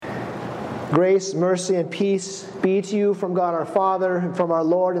Grace, mercy, and peace be to you from God our Father and from our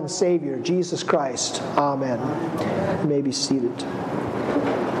Lord and Savior, Jesus Christ. Amen. You may be seated.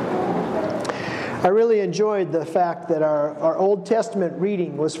 I really enjoyed the fact that our Old Testament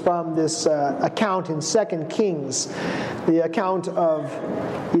reading was from this account in 2 Kings, the account of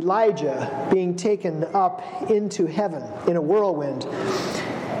Elijah being taken up into heaven in a whirlwind.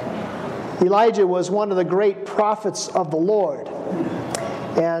 Elijah was one of the great prophets of the Lord.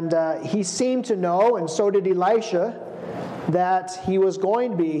 And he seemed to know, and so did Elisha, that he was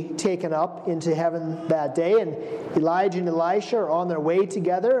going to be taken up into heaven that day. And Elijah and Elisha are on their way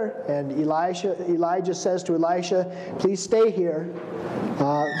together. And Elijah says to Elisha, "Please stay here.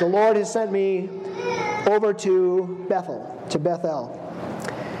 The Lord has sent me over to Bethel.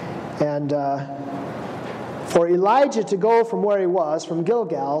 And for Elijah to go from where he was, from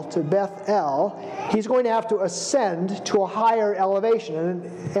Gilgal to Bethel, he's going to have to ascend to a higher elevation.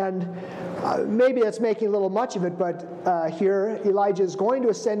 And maybe that's making a little much of it, but here Elijah is going to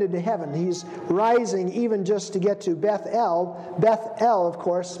ascend into heaven. He's rising even just to get to Bethel. Bethel, of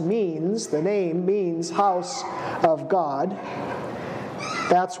course, the name means house of God.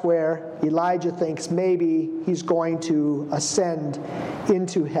 That's where Elijah thinks maybe he's going to ascend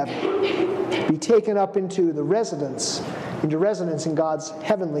into heaven, be taken up into residence in God's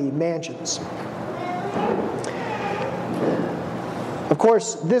heavenly mansions. Of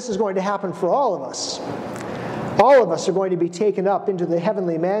course, this is going to happen for all of us. All of us are going to be taken up into the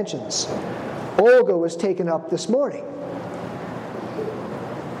heavenly mansions. Olga was taken up this morning.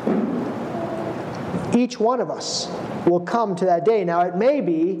 Each one of us will come to that day. Now, it may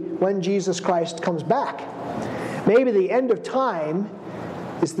be when Jesus Christ comes back. Maybe the end of time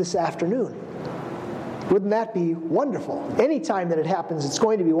is this afternoon. Wouldn't that be wonderful? Any time that it happens, it's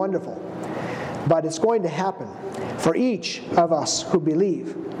going to be wonderful. But it's going to happen for each of us who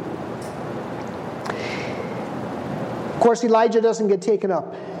believe. Of course, Elijah doesn't get taken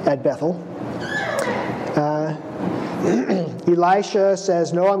up at Bethel. Elisha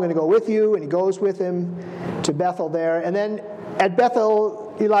says, "No, I'm going to go with you," and he goes with him to Bethel there. And then at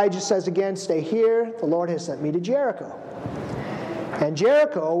Bethel, Elijah says again, "Stay here. The Lord has sent me to Jericho." And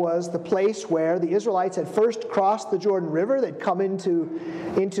Jericho was the place where the Israelites had first crossed the Jordan River. They'd come into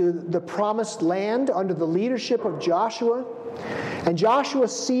the promised land under the leadership of Joshua. And Joshua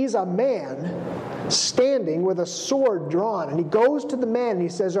sees a man standing with a sword drawn. And he goes to the man and he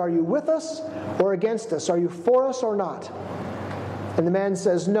says, "Are you with us or against us? Are you for us or not?" And the man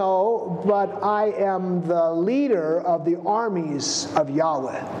says, "No, but I am the leader of the armies of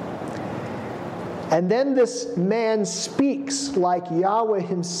Yahweh." And then this man speaks like Yahweh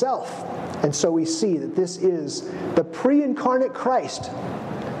himself. And so we see that this is the pre-incarnate Christ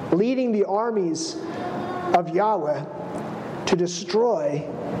leading the armies of Yahweh to destroy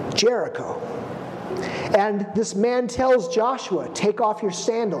Jericho. And this man tells Joshua, "Take off your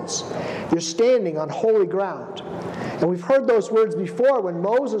sandals. You're standing on holy ground." And we've heard those words before when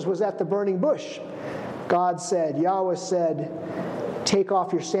Moses was at the burning bush. Yahweh said, "Take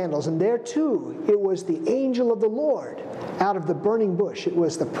off your sandals." And there too, it was the angel of the Lord out of the burning bush. It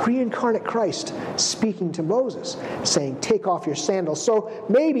was the pre-incarnate Christ speaking to Moses, saying, "Take off your sandals." So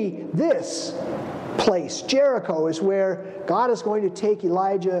maybe this place, Jericho, is where God is going to take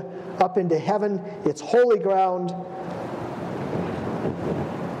Elijah up into heaven. It's holy ground,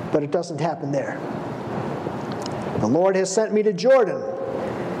 but it doesn't happen there. "The Lord has sent me to Jordan,"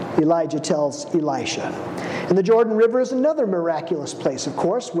 Elijah tells Elisha. And the Jordan River is another miraculous place, of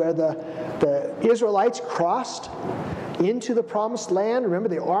course, where the Israelites crossed into the promised land. Remember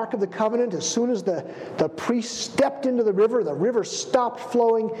the Ark of the Covenant, as soon as the priest stepped into the river stopped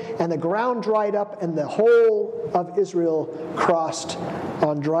flowing and the ground dried up and the whole of Israel crossed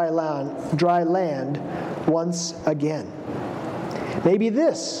on dry land once again. Maybe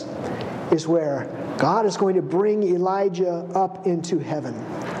this is where God is going to bring Elijah up into heaven.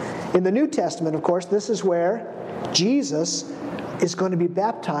 In the New Testament, of course, this is where Jesus is going to be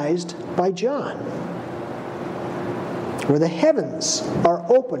baptized by John, where the heavens are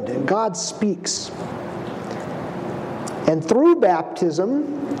opened and God speaks. And through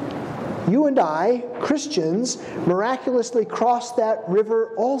baptism, you and I, Christians, miraculously cross that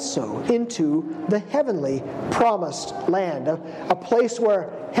river also into the heavenly promised land, a place where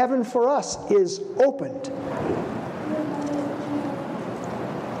heaven for us is opened.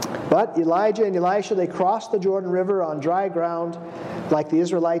 But Elijah and Elisha, they crossed the Jordan River on dry ground like the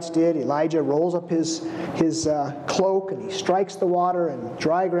Israelites did. Elijah rolls up his cloak and he strikes the water and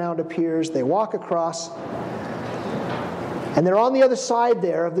dry ground appears. They walk across and they're on the other side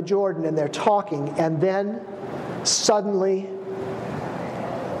there of the Jordan and they're talking, and then suddenly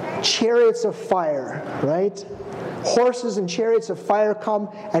chariots of fire, right? Horses and chariots of fire come,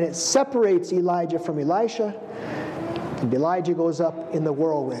 and it separates Elijah from Elisha, and Elijah goes up in the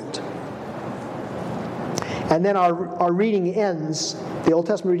whirlwind. And then our reading ends, the Old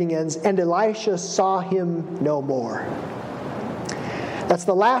Testament reading ends, and Elisha saw him no more. That's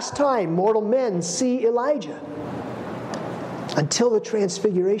the last time mortal men see Elijah until the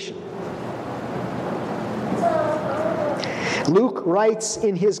transfiguration. Luke writes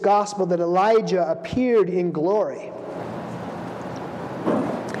in his gospel that Elijah appeared in glory.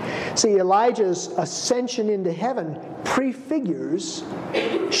 See, Elijah's ascension into heaven prefigures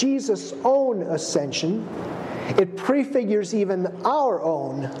Jesus' own ascension. It prefigures even our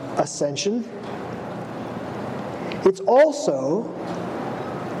own ascension. It's also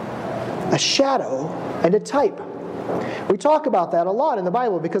a shadow and a type. We talk about that a lot in the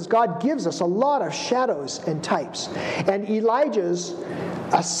Bible because God gives us a lot of shadows and types. And Elijah's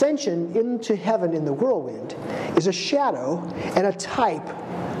ascension into heaven in the whirlwind is a shadow and a type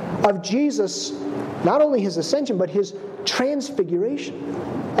of Jesus, not only his ascension, but his transfiguration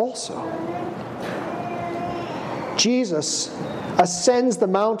also. Jesus ascends the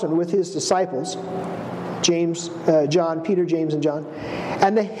mountain with his disciples, Peter, James, and John,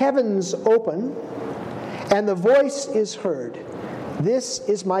 and the heavens open, and the voice is heard, "This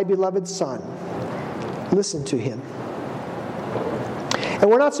is my beloved Son. Listen to him." And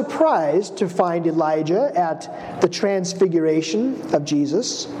we're not surprised to find Elijah at the transfiguration of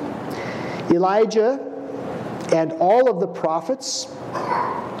Jesus. Elijah and all of the prophets,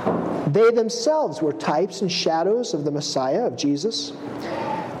 they themselves were types and shadows of the Messiah, of Jesus.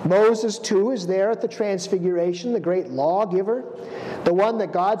 Moses, too, is there at the transfiguration, the great lawgiver, the one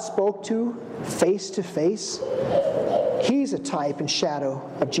that God spoke to face. He's a type and shadow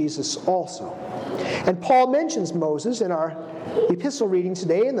of Jesus also. And Paul mentions Moses in our epistle reading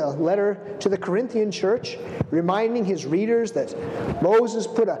today in the letter to the Corinthian church, reminding his readers that Moses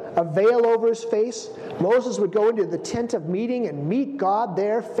put a veil over his face. Moses would go into the tent of meeting and meet God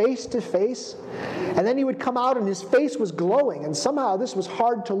there face to face. And then he would come out and his face was glowing, and somehow this was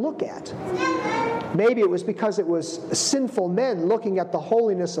hard to look at. Maybe it was because it was sinful men looking at the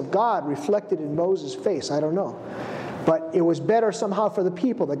holiness of God reflected in Moses' face. I don't know. But it was better somehow for the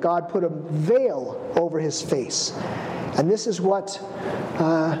people that God put a veil over his face. And this is what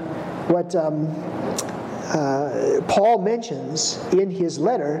Paul mentions in his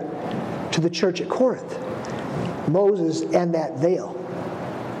letter to the church at Corinth. Moses and that veil.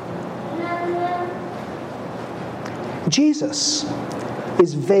 Jesus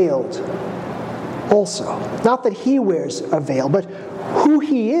is veiled also. Not that he wears a veil, but who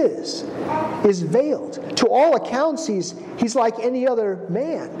he is veiled. To all accounts, he's like any other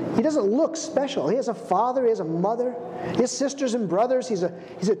man. He doesn't look special. He has a father, he has a mother, he has sisters and brothers. He's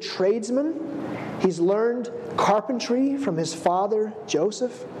a tradesman. He's learned carpentry from his father,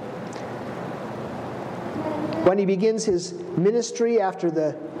 Joseph. When he begins his ministry after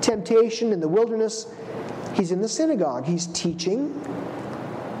the temptation in the wilderness, he's in the synagogue. He's teaching.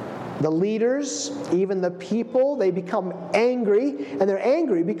 The leaders, even the people, they become angry. And they're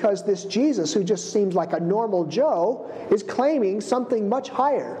angry because this Jesus, who just seems like a normal Joe, is claiming something much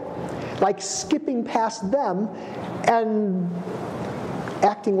higher. Like skipping past them and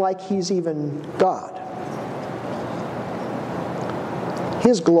acting like he's even God.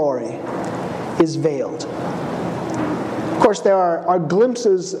 His glory is veiled. Of course, there are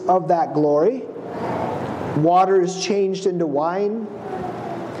glimpses of that glory. Water is changed into wine.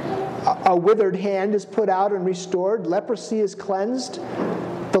 A withered hand is put out and restored. Leprosy is cleansed.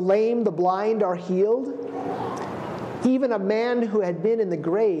 The lame, the blind are healed. Even a man who had been in the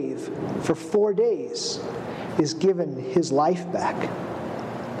grave for 4 days is given his life back.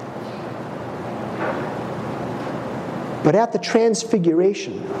 But at the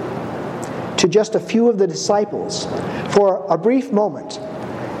transfiguration, to just a few of the disciples, for a brief moment,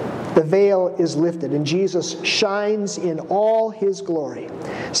 the veil is lifted and Jesus shines in all his glory.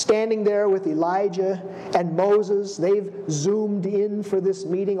 Standing there with Elijah and Moses, they've zoomed in for this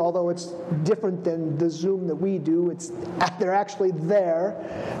meeting, although it's different than the Zoom that we do. They're actually there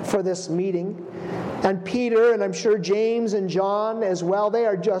for this meeting. And Peter, and I'm sure James and John as well, they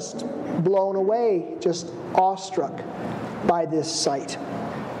are just blown away, just awestruck by this sight.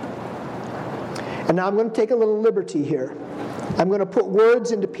 And now I'm going to take a little liberty here. I'm going to put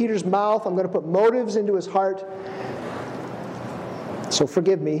words into Peter's mouth. I'm going to put motives into his heart. So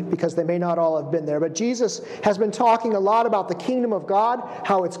forgive me, because they may not all have been there. But Jesus has been talking a lot about the kingdom of God,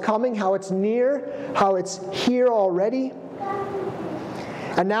 how it's coming, how it's near, how it's here already.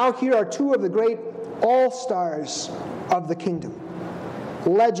 And now here are two of the great all-stars of the kingdom.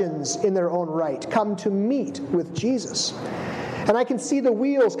 legends in their own right, come to meet with Jesus. And I can see the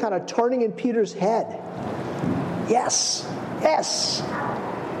wheels kind of turning in Peter's head. Yes, yes,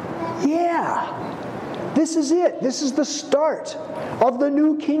 yeah. This is it. This is the start of the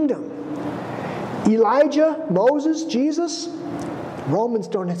new kingdom. Elijah, Moses, Jesus, Romans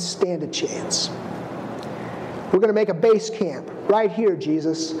don't stand a chance. We're going to make a base camp right here,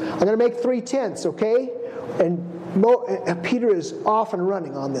 Jesus. I'm going to make 3 tents, okay? And Peter is off and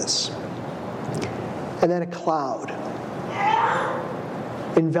running on this. And then a cloud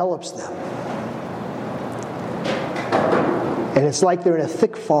envelops them. And it's like they're in a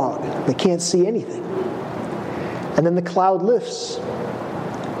thick fog. They can't see anything. And then the cloud lifts.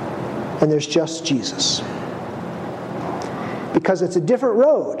 And there's just Jesus. Because it's a different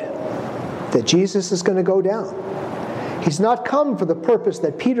road that Jesus is going to go down. He's not come for the purpose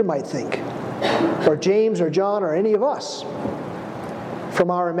that Peter might think, or James or John or any of us, from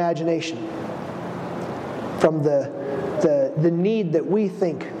our imagination, from the need that we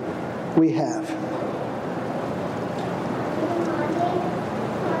think we have.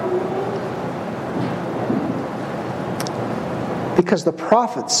 Because the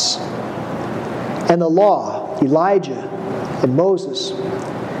prophets and the law, Elijah and Moses,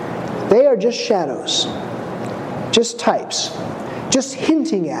 they are just shadows, just types, just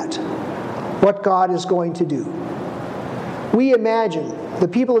hinting at what God is going to do. We imagine, the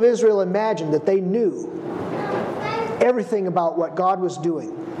people of Israel imagined that they knew everything about what God was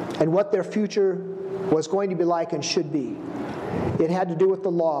doing and what their future was going to be like and should be. It had to do with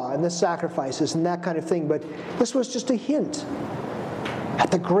the law and the sacrifices and that kind of thing, but this was just a hint at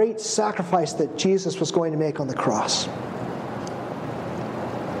the great sacrifice that Jesus was going to make on the cross.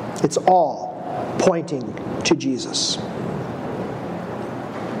 It's all pointing to Jesus.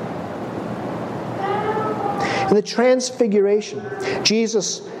 In the Transfiguration,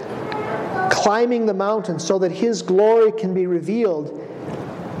 Jesus climbing the mountain so that His glory can be revealed,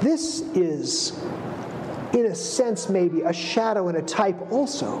 this is, in a sense, maybe a shadow and a type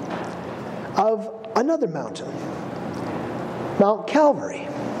also of another mountain, Mount Calvary.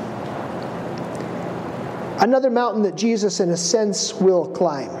 Another mountain that Jesus, in a sense, will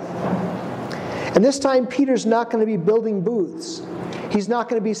climb. And this time, Peter's not going to be building booths. He's not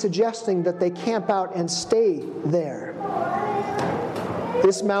going to be suggesting that they camp out and stay there.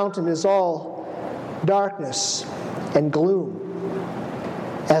 This mountain is all darkness and gloom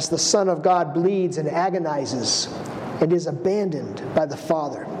as the Son of God bleeds and agonizes and is abandoned by the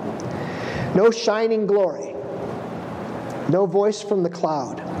Father. No shining glory, no voice from the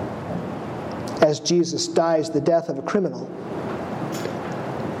cloud as Jesus dies the death of a criminal.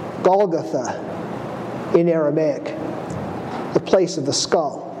 Golgotha in Aramaic, the place of the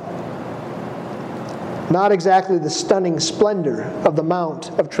skull. Not exactly the stunning splendor of the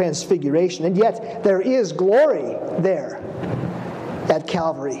Mount of Transfiguration, and yet there is glory there at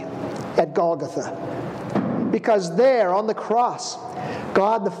Calvary, at Golgotha. Because there on the cross,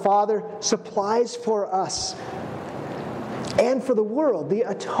 God the Father supplies for us and for the world the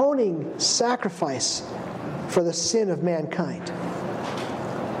atoning sacrifice for the sin of mankind.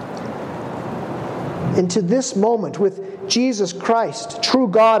 And to this moment, with Jesus Christ, true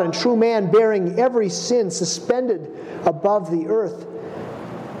God and true man, bearing every sin, suspended above the earth,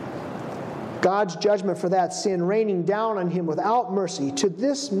 God's judgment for that sin raining down on Him without mercy, to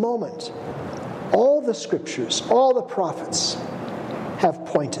this moment, all the Scriptures, all the prophets have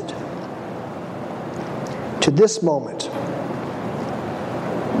pointed to this moment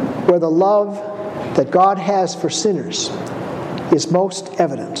where the love that God has for sinners is most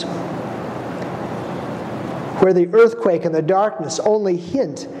evident, where the earthquake and the darkness only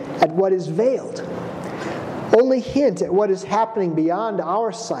hint at what is veiled, only hint at what is happening beyond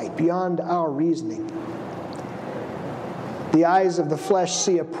our sight, beyond our reasoning. The eyes of the flesh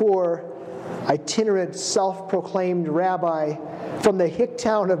see a poor, itinerant, self-proclaimed rabbi from the hick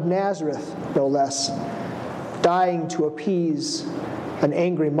town of Nazareth, no less, dying to appease an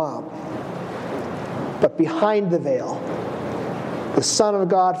angry mob. But behind the veil, the Son of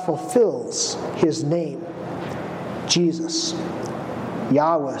God fulfills His name, Jesus.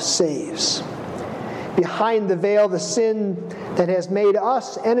 Yahweh saves. Behind the veil, the sin that has made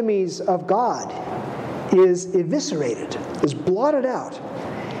us enemies of God is eviscerated, is blotted out,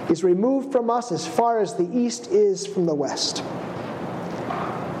 is removed from us as far as the east is from the west.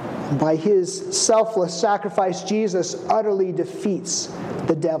 By His selfless sacrifice, Jesus utterly defeats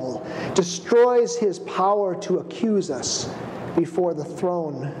the devil, destroys his power to accuse us before the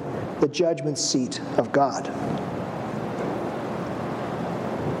throne, the judgment seat of God.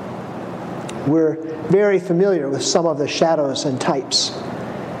 We're very familiar with some of the shadows and types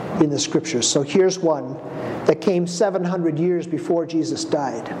in the Scriptures. So here's one that came 700 years before Jesus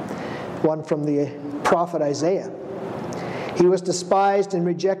died, one from the prophet Isaiah. He was despised and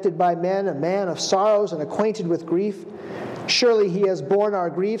rejected by men, a man of sorrows and acquainted with grief. Surely he has borne our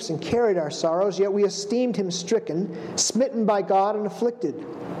griefs and carried our sorrows, yet we esteemed him stricken, smitten by God and afflicted.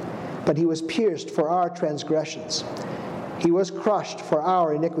 But he was pierced for our transgressions. He was crushed for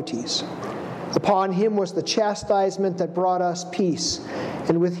our iniquities. Upon him was the chastisement that brought us peace,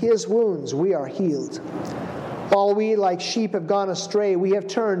 and with his wounds we are healed. All we like sheep have gone astray. We have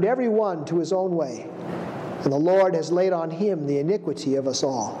turned every one to his own way. And the Lord has laid on him the iniquity of us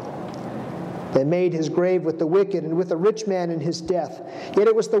all. They made his grave with the wicked and with the rich man in his death. Yet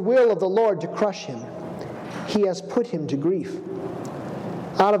it was the will of the Lord to crush him. He has put him to grief.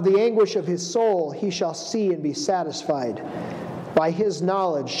 Out of the anguish of his soul he shall see and be satisfied. By his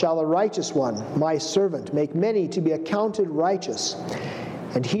knowledge shall the righteous one, my servant, make many to be accounted righteous,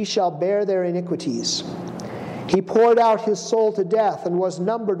 and he shall bear their iniquities. He poured out his soul to death and was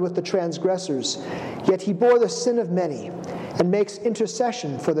numbered with the transgressors. Yet he bore the sin of many and makes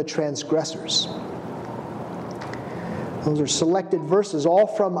intercession for the transgressors. Those are selected verses, all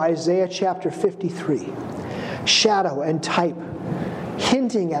from Isaiah chapter 53. Shadow and type,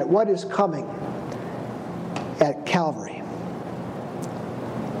 hinting at what is coming at Calvary.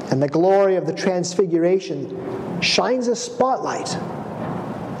 And the glory of the transfiguration shines a spotlight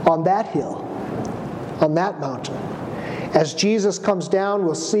on that hill, on that mountain. As Jesus comes down,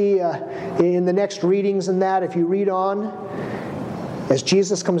 we'll see in the next readings and that, if you read on, as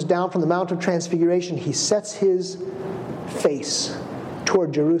Jesus comes down from the Mount of Transfiguration, he sets his face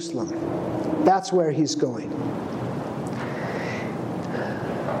toward Jerusalem. That's where he's going.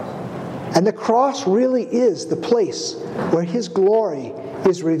 And the cross really is the place where his glory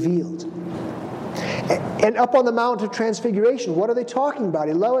is revealed. And up on the Mount of Transfiguration, what are they talking about?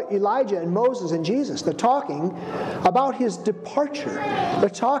 Elijah and Moses and Jesus. They're talking about his departure. They're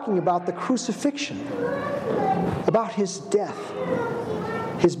talking about the crucifixion, about his death,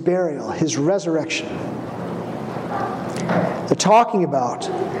 his burial, his resurrection. They're talking about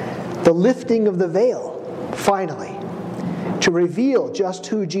the lifting of the veil, finally, to reveal just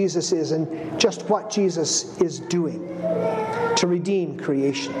who Jesus is and just what Jesus is doing to redeem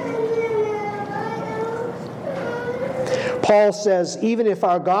creation. Paul says, even if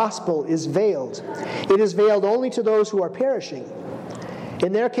our gospel is veiled, it is veiled only to those who are perishing.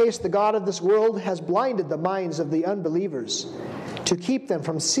 In their case, the God of this world has blinded the minds of the unbelievers to keep them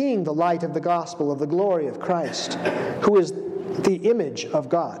from seeing the light of the gospel of the glory of Christ, who is the image of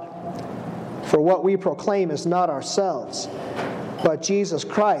God. For what we proclaim is not ourselves, but Jesus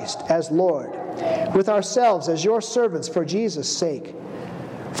Christ as Lord, with ourselves as your servants for Jesus' sake.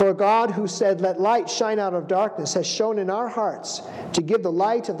 For God, who said, "Let light shine out of darkness," has shone in our hearts to give the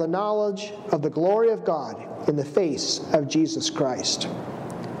light of the knowledge of the glory of God in the face of Jesus Christ.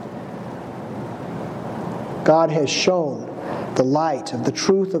 God has shown the light of the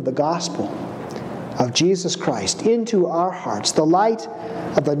truth of the gospel of Jesus Christ into our hearts, the light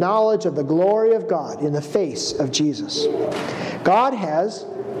of the knowledge of the glory of God in the face of Jesus. God has,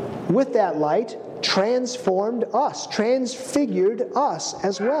 with that light, transformed us, transfigured us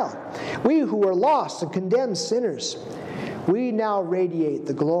as well. We who were lost and condemned sinners, we now radiate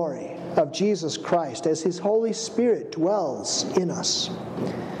the glory of Jesus Christ as his Holy Spirit dwells in us.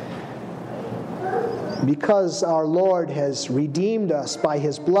 Because our Lord has redeemed us by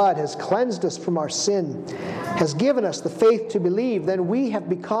his blood, has cleansed us from our sin, has given us the faith to believe, then we have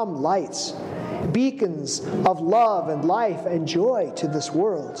become lights, beacons of love and life and joy to this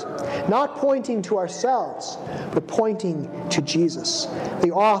world, not pointing to ourselves, but pointing to Jesus,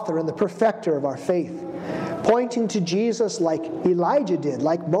 the author and the perfecter of our faith, pointing to Jesus like Elijah did,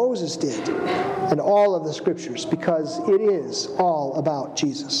 like Moses did, and all of the Scriptures, because it is all about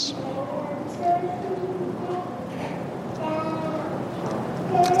Jesus.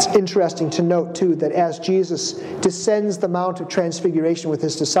 It's interesting to note, too, that as Jesus descends the Mount of Transfiguration with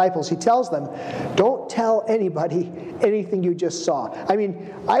his disciples, he tells them, don't tell anybody anything you just saw. I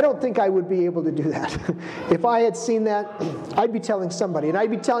mean, I don't think I would be able to do that. If I had seen that, I'd be telling somebody, and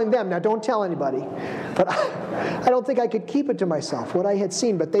I'd be telling them, now don't tell anybody. But I don't think I could keep it to myself, what I had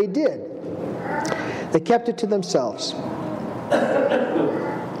seen, but they did. They kept it to themselves.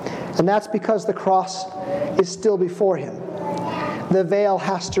 And that's because the cross is still before him. The veil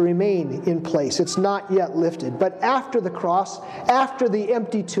has to remain in place. It's not yet lifted. But after the cross, after the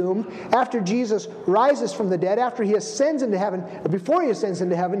empty tomb, after Jesus rises from the dead, after he ascends into heaven, before he ascends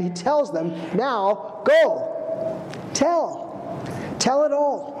into heaven, he tells them, now go. Tell. Tell it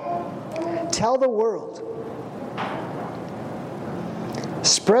all. Tell the world.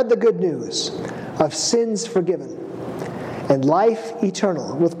 Spread the good news of sins forgiven and life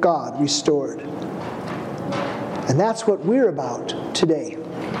eternal with God restored. And that's what we're about today.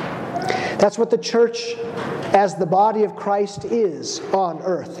 That's what the church as the body of Christ is on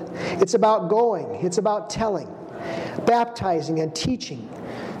earth. It's about going, it's about telling, baptizing and teaching,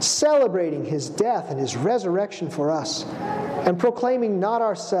 celebrating His death and His resurrection for us, and proclaiming not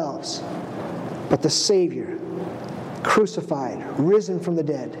ourselves, but the Savior, crucified, risen from the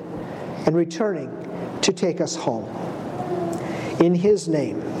dead, and returning to take us home. In His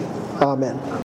name, amen.